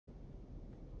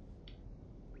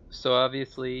So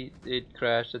obviously it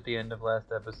crashed at the end of last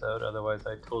episode, otherwise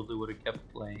I totally would have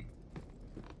kept playing.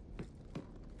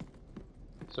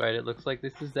 That's right, it looks like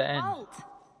this is the end. Vault!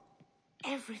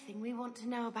 Everything we want to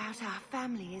know about our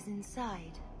family is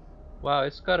inside. Wow,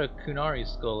 it's got a Kunari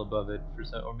skull above it for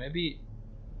some, or maybe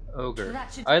ogre.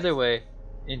 That should- Either way,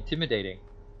 intimidating.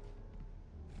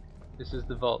 This is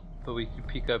the vault, but we can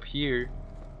peek up here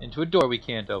into a door we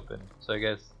can't open. So I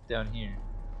guess down here.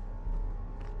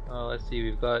 Oh, let's see,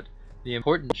 we've got the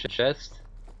important chest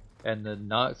and the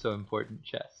not so important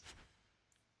chest.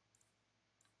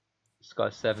 It's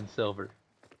got 7 silver.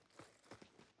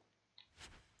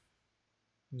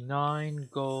 9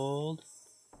 gold.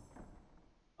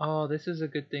 Oh, this is a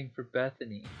good thing for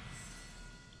Bethany.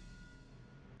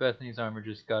 Bethany's armor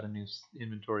just got a new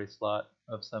inventory slot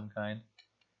of some kind.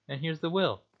 And here's the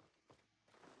will.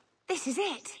 This is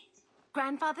it!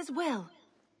 Grandfather's will.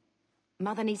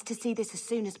 Mother needs to see this as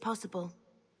soon as possible.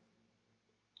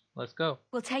 Let's go.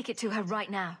 We'll take it to her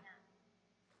right now.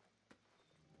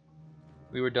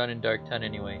 We were done in Darktown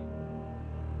anyway.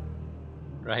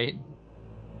 Right?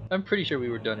 I'm pretty sure we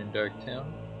were done in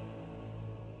Darktown.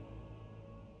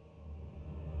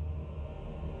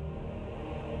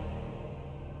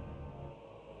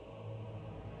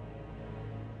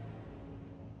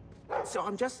 So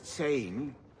I'm just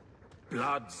saying,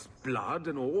 blood's blood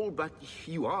and all, but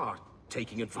you are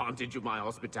taking advantage of my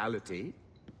hospitality.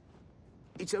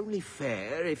 It's only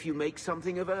fair if you make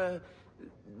something of a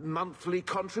monthly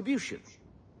contribution.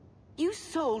 You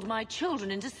sold my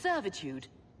children into servitude.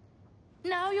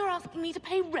 Now you're asking me to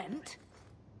pay rent?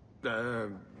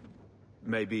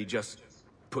 Maybe just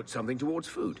put something towards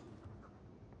food.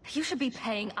 You should be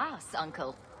paying us,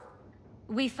 Uncle.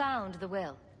 We found the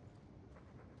will.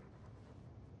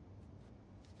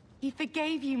 He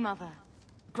forgave you, Mother.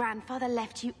 Grandfather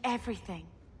left you everything.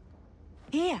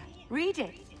 Here, read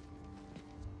it.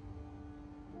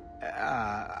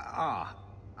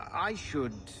 I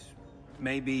should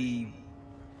maybe...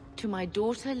 To my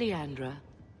daughter Leandra,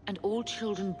 and all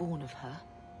children born of her,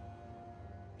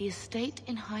 the estate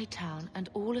in Hightown and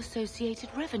all associated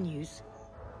revenues.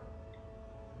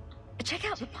 Check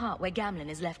out the part where Gamlin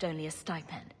is left only a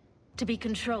stipend, to be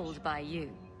controlled by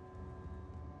you.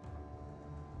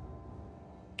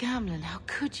 Gamlin, how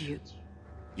could you?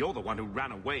 You're the one who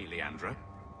ran away, Leandra.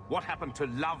 What happened to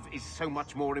love is so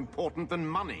much more important than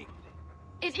money.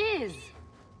 It is!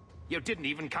 You didn't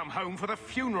even come home for the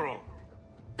funeral.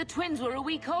 The twins were a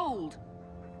week old.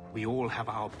 We all have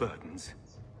our burdens.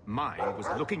 Mine was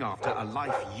looking after a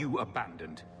life you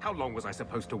abandoned. How long was I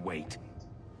supposed to wait?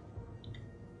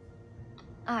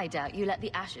 I doubt you let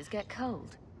the ashes get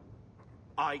cold.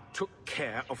 I took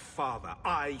care of Father.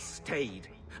 I stayed.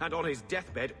 And on his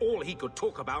deathbed, all he could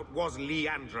talk about was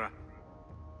Leandra.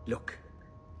 Look,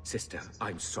 sister,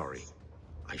 I'm sorry.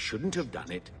 I shouldn't have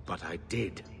done it, but I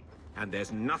did. And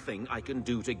there's nothing I can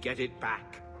do to get it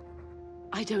back.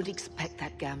 I don't expect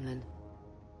that, Gamlin.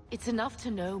 It's enough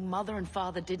to know Mother and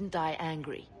Father didn't die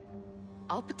angry.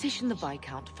 I'll petition the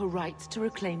Viscount for rights to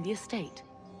reclaim the estate.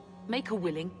 Make her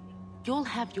willing, you'll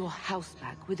have your house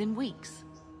back within weeks.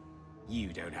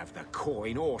 You don't have the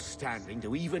coin or standing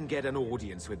to even get an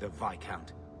audience with the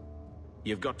Viscount.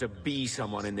 You've got to be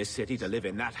someone in this city to live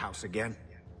in that house again.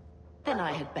 Then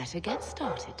I had better get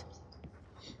started.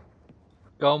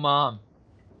 Go, Mom.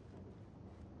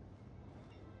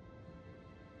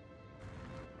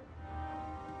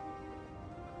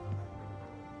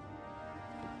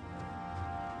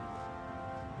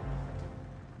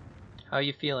 How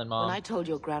you feeling, Mom? When I told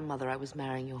your grandmother I was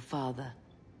marrying your father,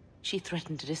 she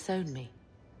threatened to disown me.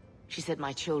 She said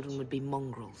my children would be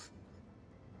mongrels.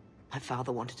 My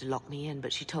father wanted to lock me in,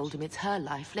 but she told him it's her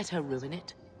life, let her ruin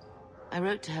it. I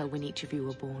wrote to her when each of you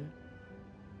were born.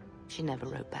 She never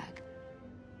wrote back.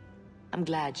 I'm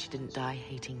glad she didn't die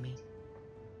hating me.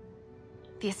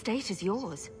 The estate is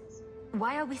yours.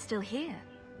 Why are we still here?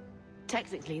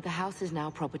 Technically, the house is now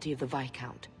property of the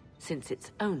Viscount, since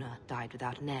its owner died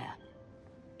without an heir.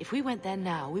 If we went there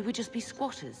now, we would just be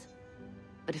squatters.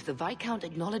 But if the Viscount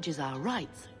acknowledges our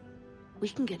rights, we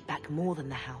can get back more than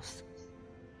the house.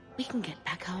 We can get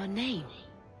back our name.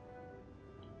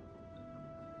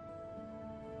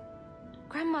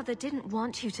 Grandmother didn't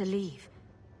want you to leave.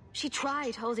 She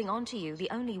tried holding on to you the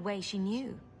only way she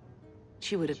knew.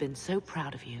 She would have been so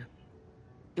proud of you.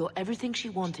 You're everything she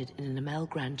wanted in an Amell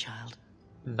grandchild.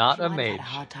 Not She a might have mage. had a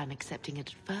hard time accepting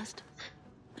it at first,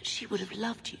 but she would have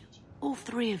loved you, all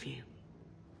 3 of you.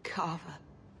 Carver.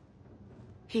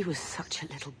 He was such a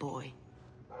little boy.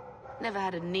 Never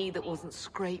had a knee that wasn't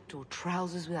scraped or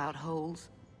trousers without holes.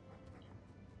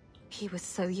 He was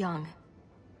so young.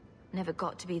 Never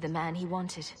got to be the man he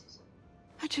wanted.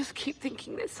 I just keep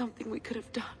thinking there's something we could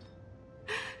have done.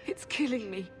 It's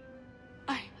killing me.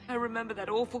 I remember that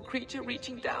awful creature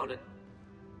reaching down and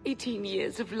 18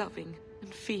 years of loving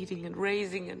and feeding and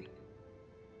raising, and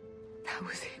that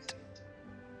was it.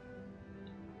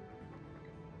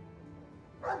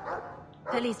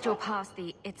 At least you're past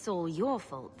the "it's all your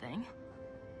fault" thing.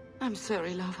 I'm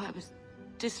sorry, love. I was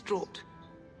distraught.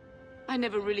 I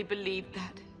never really believed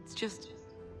that. It's just...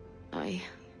 I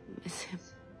miss him.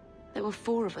 There were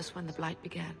 4 of us when the Blight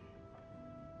began.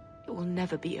 It will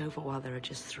never be over while there are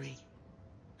just 3.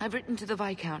 I've written to the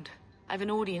Viscount. I've an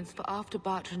audience for after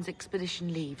Bartrand's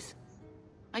expedition leaves.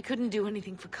 I couldn't do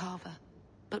anything for Carver,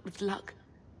 but with luck,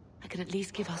 I could at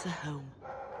least give us a home.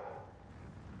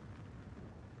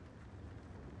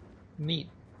 Neat.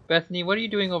 Bethany, what are you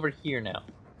doing over here now?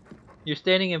 You're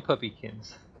standing in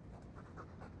puppykins.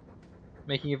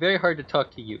 Making it very hard to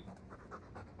talk to you.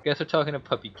 Guess we're talking to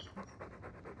puppykins.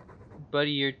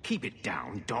 Buddy, you're... Keep it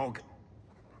down, dog.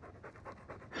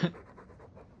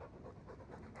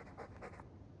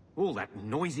 All that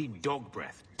noisy dog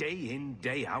breath, day in,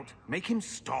 day out. Make him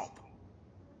stop.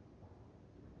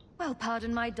 Well,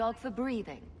 pardon my dog for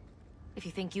breathing. If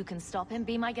you think you can stop him,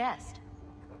 be my guest.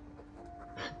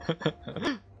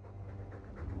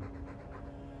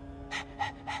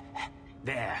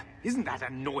 There. Isn't that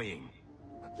annoying?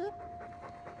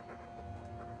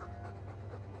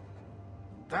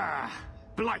 Ah,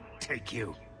 Blight take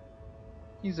you.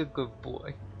 He's a good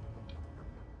boy.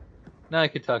 Now I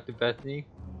can talk to Bethany.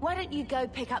 Why don't you go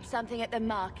pick up something at the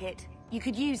market? You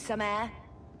could use some air.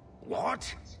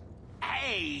 What?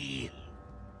 Hey!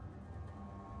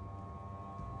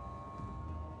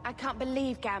 I can't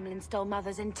believe Gamlin stole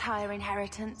Mother's entire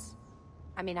inheritance.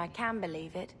 I mean, I can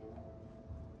believe it.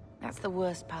 That's the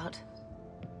worst part.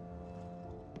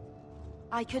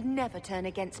 I could never turn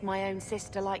against my own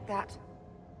sister like that.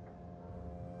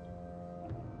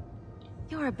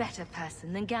 You're a better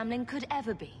person than Gamlin could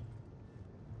ever be.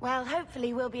 Well,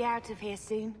 hopefully we'll be out of here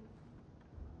soon.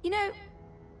 You know,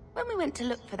 when we went to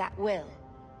look for that will,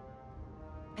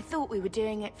 I thought we were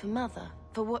doing it for Mother,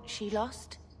 for what she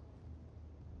lost.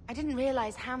 I didn't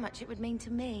realize how much it would mean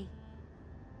to me.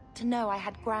 To know I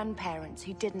had grandparents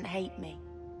who didn't hate me.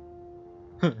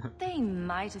 They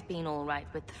might have been all right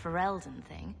with the Ferelden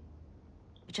thing.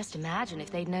 But just imagine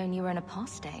if they'd known you were an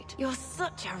apostate. You're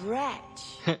such a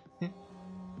wretch.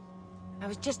 I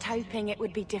was just hoping it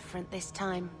would be different this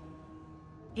time.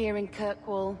 Here in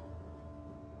Kirkwall.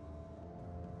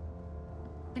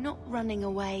 We're not running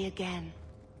away again.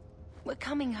 We're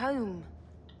coming home.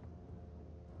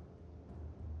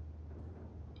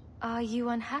 Are you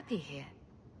unhappy here?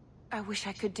 I wish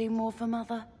I could do more for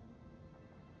Mother.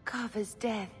 Carver's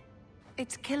death.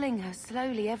 It's killing her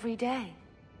slowly every day.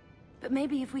 But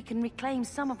maybe if we can reclaim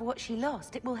some of what she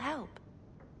lost, it will help.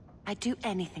 I'd do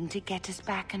anything to get us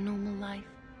back a normal life.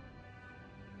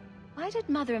 Why did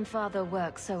Mother and Father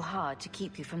work so hard to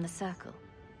keep you from the Circle?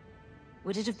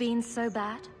 Would it have been so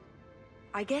bad?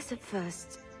 I guess at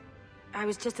first, I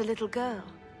was just a little girl.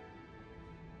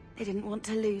 They didn't want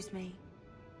to lose me.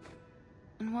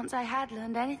 And once I had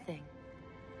learned anything,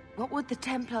 what would the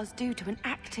Templars do to an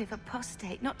active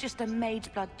apostate, not just a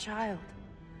mageblood child?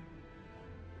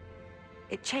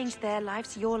 It changed their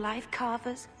lives, your life,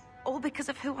 Carver's, all because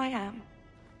of who I am.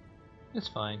 It's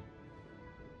fine.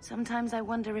 Sometimes I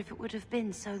wonder if it would have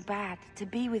been so bad to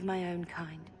be with my own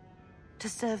kind, to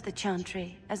serve the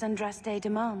Chantry as Andraste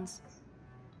demands.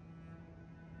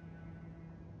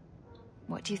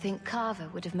 What do you think Carver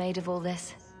would have made of all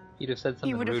this? He'd have said He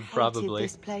something would have rude, hated probably.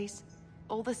 this place,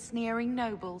 all the sneering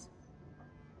nobles.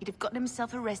 He'd have gotten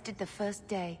himself arrested the first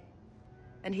day,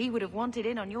 and he would have wanted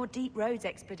in on your Deep Roads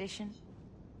expedition.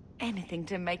 Anything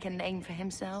to make a name for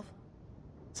himself.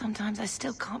 Sometimes I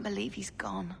still can't believe he's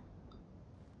gone.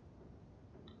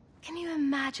 Can you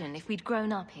imagine if we'd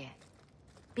grown up here?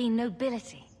 Been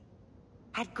nobility?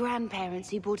 Had grandparents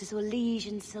who bought us all liege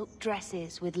and silk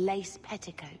dresses with lace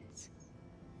petticoats.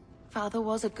 Father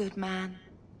was a good man,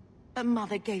 but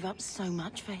Mother gave up so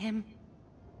much for him.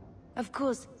 Of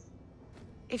course,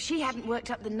 if she hadn't worked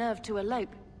up the nerve to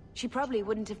elope, she probably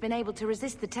wouldn't have been able to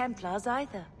resist the Templars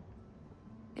either.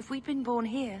 If we'd been born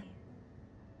here,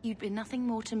 you'd be nothing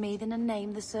more to me than a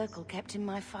name the Circle kept in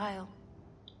my file.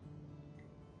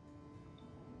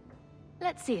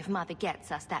 Let's see if Mother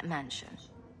gets us that mansion.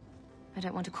 I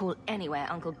don't want to call anywhere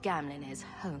Uncle Gamlin is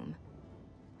home.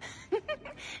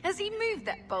 Has he moved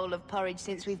that bowl of porridge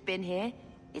since we've been here?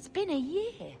 It's been a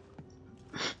year.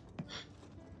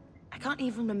 I can't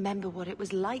even remember what it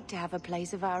was like to have a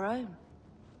place of our own.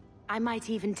 I might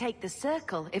even take the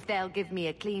circle if they'll give me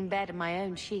a clean bed and my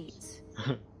own sheets.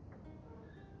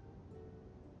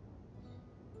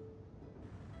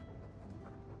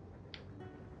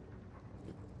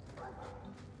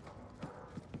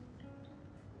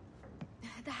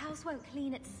 The house won't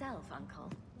clean itself, Uncle.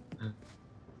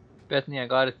 Bethany, I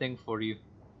got a thing for you.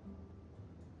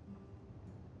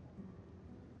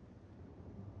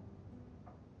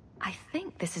 I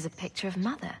think this is a picture of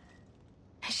Mother.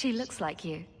 She looks like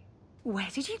you. Where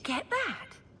did you get that?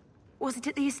 Was it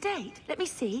at the estate? Let me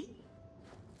see.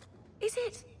 Is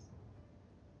it?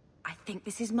 I think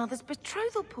this is Mother's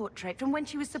betrothal portrait from when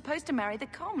she was supposed to marry the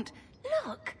Comte.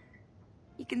 Look!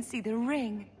 You can see the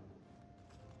ring.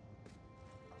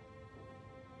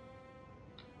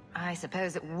 I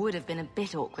suppose it would have been a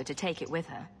bit awkward to take it with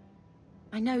her.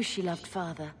 I know she loved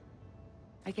Father.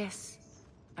 I guess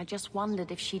I just wondered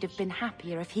if she'd have been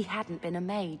happier if he hadn't been a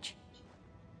mage.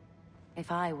 If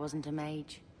I wasn't a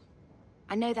mage.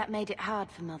 I know that made it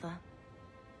hard for Mother.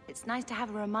 It's nice to have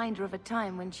a reminder of a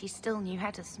time when she still knew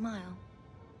how to smile.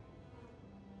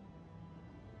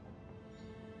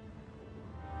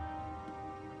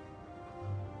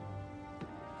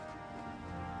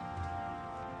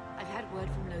 I've had word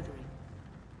from Lothering.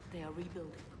 They are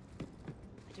rebuilding.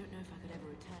 I don't know if I could ever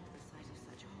return to the site of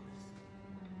such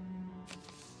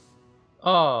horrors.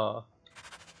 Oh.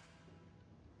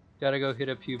 Gotta go hit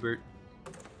up Hubert.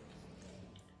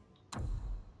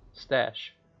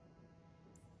 Stash.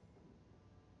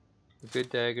 A good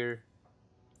dagger.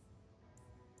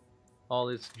 All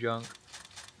this junk.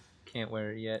 Can't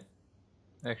wear it yet.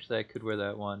 Actually, I could wear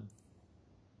that one.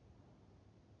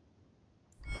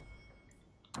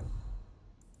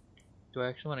 Do I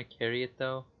actually want to carry it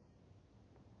though?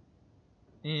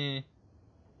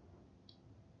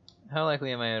 How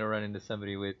likely am I to run into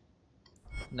somebody with...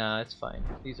 Nah, it's fine.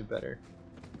 These are better.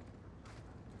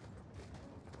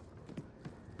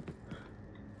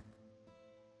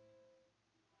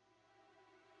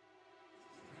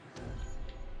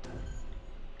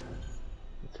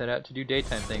 Let's head out to do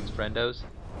daytime things, friendos.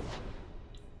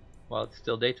 While it's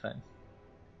still daytime.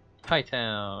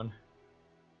 Hightown.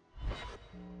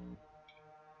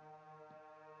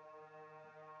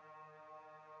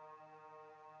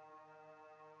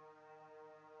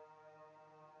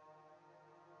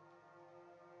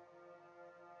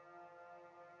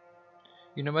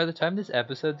 You know, by the time this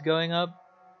episode's going up,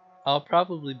 I'll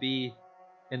probably be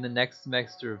in the next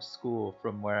semester of school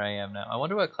from where I am now. I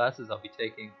wonder what classes I'll be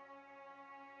taking.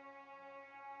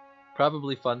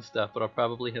 Probably fun stuff, but I'll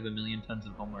probably have a million tons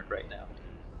of homework right now.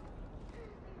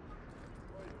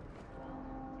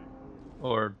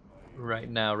 Or right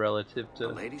now relative to...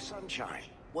 Lady Sunshine,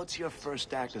 what's your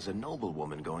first act as a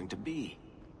noblewoman going to be?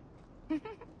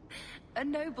 A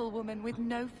noblewoman with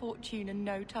no fortune and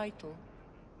no title.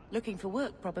 Looking for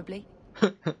work, probably.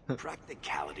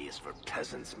 Practicality is for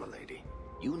peasants, milady.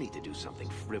 You need to do something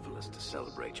frivolous to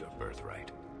celebrate your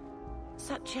birthright.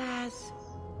 Such as...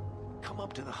 Come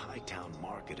up to the Hightown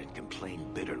market and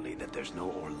complain bitterly that there's no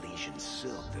Orlesian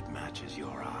silk that matches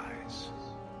your eyes.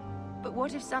 But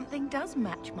what if something does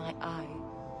match my eye?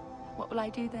 What will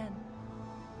I do then?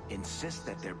 Insist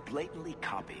that they're blatantly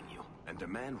copying you and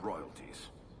demand royalties.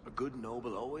 A good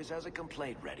noble always has a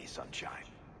complaint ready, Sunshine.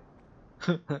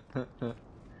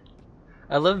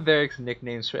 I love Varric's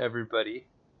nicknames for everybody.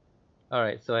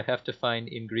 Alright, so I have to find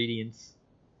ingredients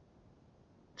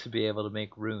to be able to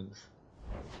make runes.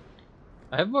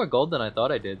 I have more gold than I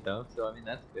thought I did, though, so I mean,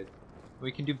 that's good.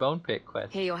 We can do Bone Pit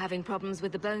quests. Hear you're having problems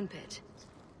with the bone pit.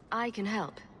 I can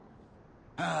help.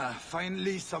 Ah,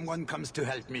 finally someone comes to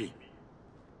help me.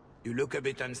 You look a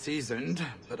bit unseasoned,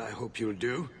 but I hope you'll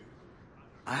do.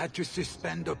 I had to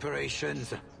suspend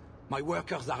operations. My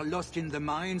workers are lost in the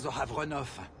mines or have run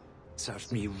off.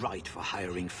 Serves me right for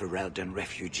hiring Ferelden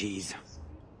refugees.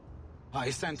 I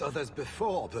sent others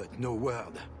before, but no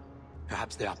word.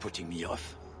 Perhaps they are putting me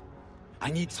off.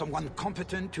 I need someone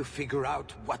competent to figure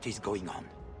out what is going on.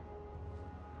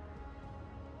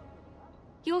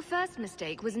 Your first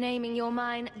mistake was naming your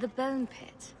mine the Bone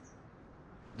Pit.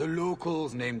 The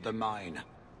locals named the mine.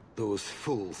 Those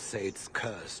fools say it's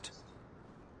cursed.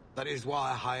 That is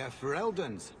why I hire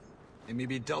Fereldens. They may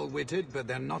be dull-witted, but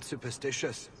they're not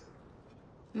superstitious.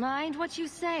 Mind what you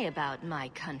say about my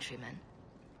countrymen.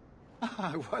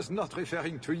 I was not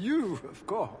referring to you, of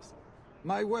course.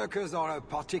 My workers are a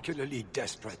particularly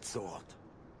desperate sort.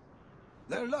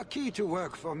 They're lucky to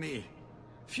work for me.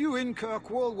 Few in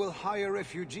Kirkwall will hire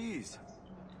refugees.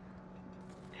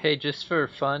 Hey, just for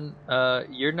fun,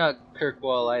 you're not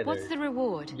Kirkwall either. What's the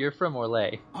reward? You're from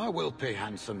Orlais. I will pay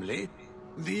handsomely.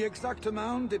 The exact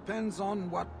amount depends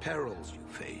on what perils you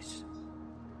face.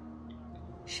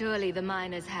 Surely the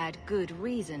miners had good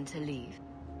reason to leave.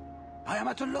 I am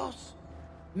at a loss.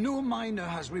 No miner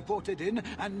has reported in,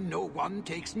 and no one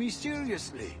takes me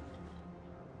seriously.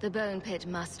 The bone pit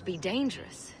must be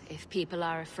dangerous if people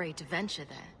are afraid to venture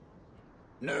there.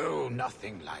 No,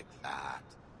 nothing like that.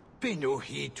 Pay no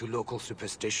heed to local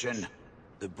superstition.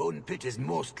 The bone pit is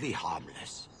mostly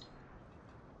harmless.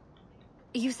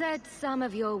 You said some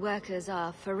of your workers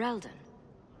are Ferelden.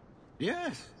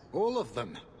 Yes, all of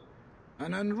them.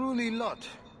 An unruly lot,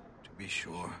 to be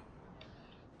sure.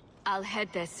 I'll head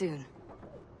there soon.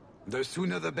 The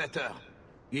sooner the better.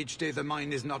 Each day the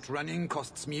mine is not running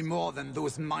costs me more than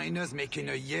those miners make in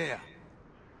a year.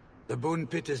 The bone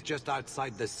pit is just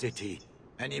outside the city.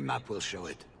 Any map will show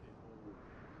it.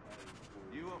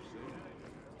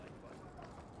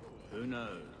 Who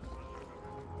knows?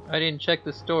 I didn't check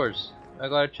the stores. I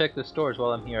gotta check the stores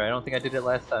while I'm here. I don't think I did it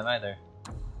last time either.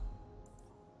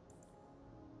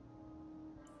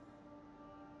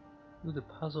 Ooh, the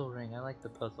puzzle ring. I like the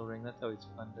puzzle ring. That's always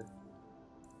fun to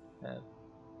have.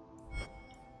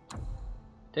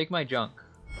 Take my junk.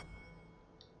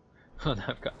 Oh,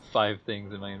 I've got 5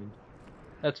 things in my inventory.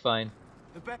 That's fine.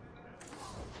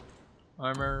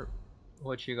 Armor.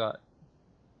 What you got?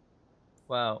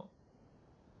 Wow.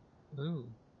 Ooh.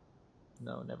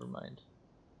 No, never mind.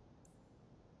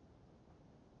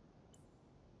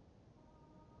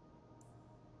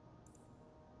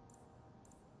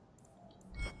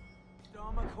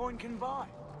 Dharma coin can buy.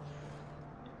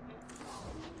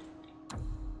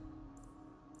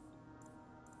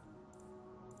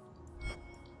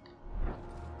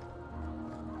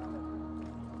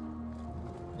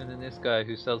 And then this guy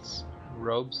who sells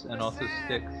robes and also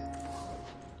sticks.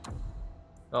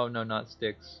 Oh no, not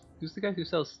sticks. Who's the guy who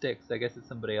sells sticks? I guess it's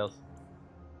somebody else.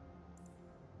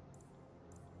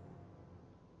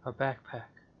 A backpack.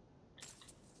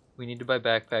 We need to buy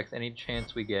backpacks any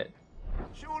chance we get.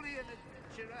 Surely an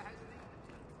adventurer has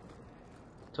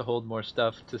To hold more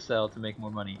stuff to sell to make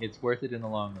more money. It's worth it in the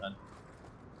long run.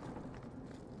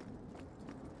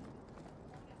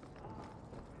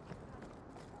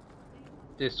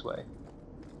 This way.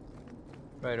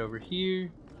 Right over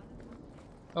here.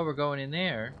 Oh, we're going in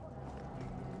there.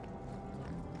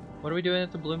 What are we doing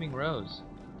at the Blooming Rose?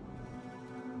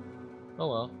 Oh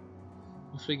well.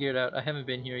 We'll figure it out. I haven't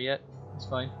been here yet. It's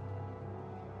fine.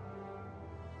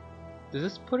 Does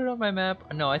this put it on my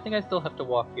map? No, I think I still have to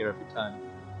walk here every time.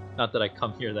 Not that I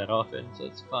come here that often, so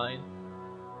it's fine.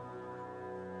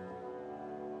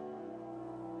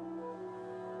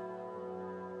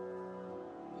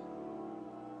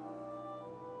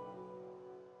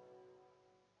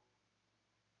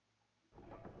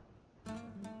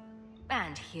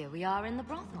 And here we are in the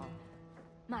brothel.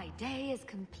 My day is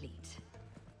complete.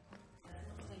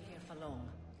 Stay here for long.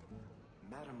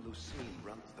 Madame Lucine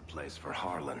runs the place for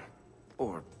Harlan.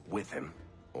 Or with him.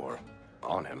 Or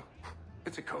on him.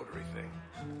 It's a coterie thing.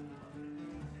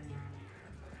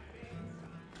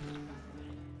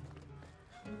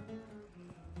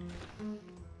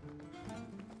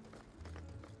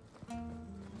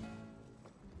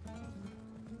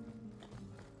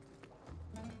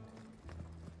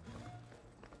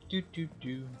 Do do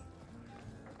do.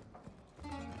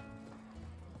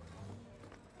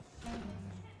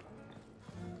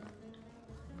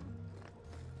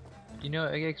 You know,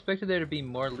 I expected there to be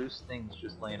more loose things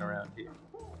just laying around here.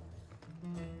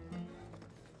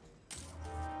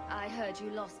 I heard you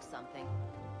lost something.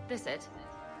 This it?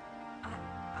 I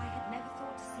had never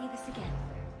thought to see this again.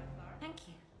 Thank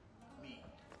you.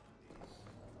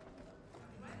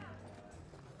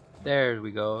 There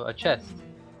we go, a chest.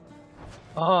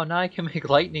 Oh, now I can make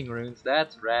lightning runes.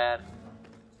 That's rad.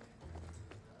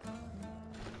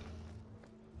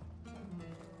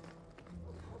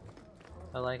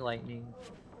 I like lightning.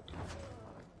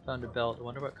 Found a belt. I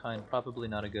wonder what kind. Probably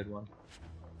not a good one.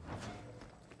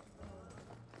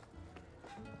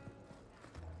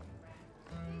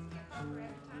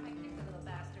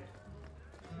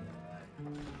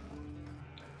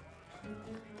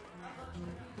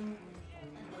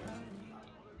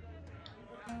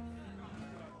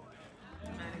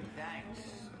 Many thanks,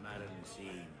 Madame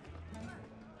Lucine.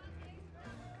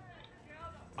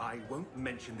 I won't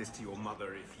mention this to your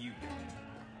mother if you don't.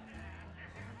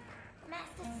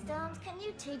 Master Stones, can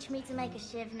you teach me to make a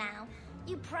shiv now?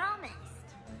 You promised.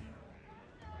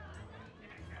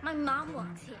 My mom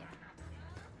works here.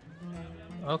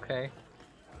 Okay.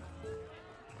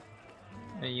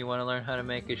 And you want to learn how to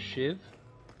make a shiv?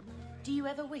 Do you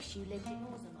ever wish you lived in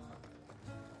Orzammar?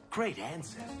 Great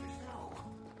ancestors, no.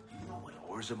 Do you know what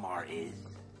Orzammar is?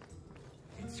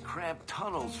 It's cramped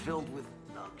tunnels filled with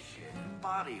nug shit and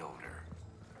body odor.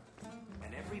 And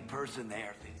And every person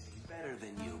there thinks he's better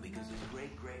than you because his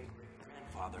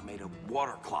great-great-grandfather made a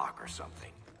water clock or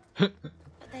something. But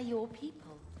they're your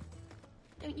people.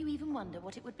 Don't you even wonder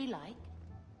what it would be like?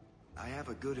 I have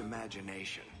a good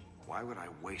imagination. Why would I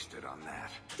waste it on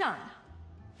that? Done.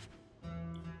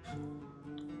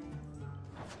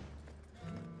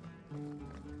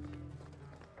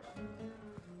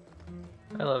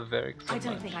 I love Varric so I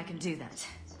don't much. think I can do that.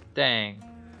 Dang.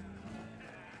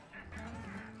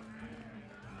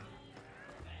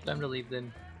 Time to leave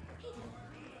then.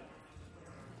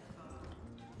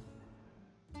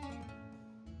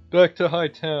 Back to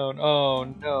Hightown. Oh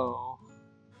no.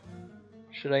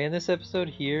 Should I end this episode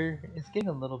here? It's getting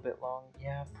a little bit long.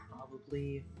 Yeah,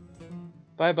 probably.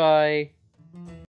 Bye bye.